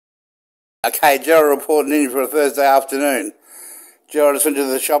Okay, Gerald reporting in for a Thursday afternoon. Gerald just went to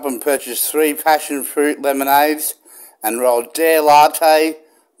the shop and purchased 3 passion fruit lemonades and rolled dare latte,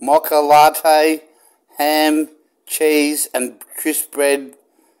 mocha latte, ham, cheese and crisp bread,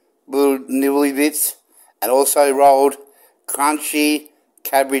 little nibbly bits, and also rolled crunchy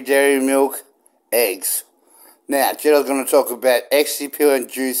Cadbury Dairy Milk eggs. Now, Jeddi's going to talk about XXL and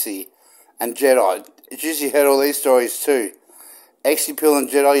Juicy and Jedi. Juicy heard all these stories too. XXL and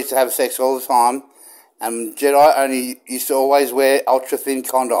Jedi used to have sex all the time, and Jedi only used to always wear ultra-thin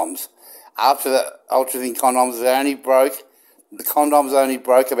condoms. After the ultra-thin condoms, the condoms only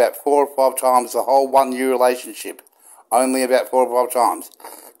broke about 4 or 5 times the whole 1-year relationship. Only about 4 or 5 times.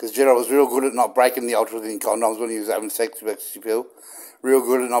 Because Jedi was real good at not breaking the ultra-thin condoms when he was having sex with XXL. Real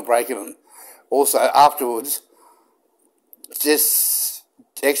good at not breaking them. Also, afterwards, just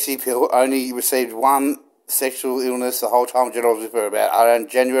XXL only received 1 sexual illness the whole time Jeddi was with her. About around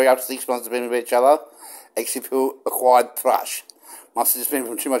January, after 6 months of being with each other, XXL acquired thrush. Must have just been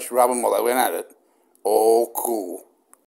from too much rubbing while they went at it. All cool.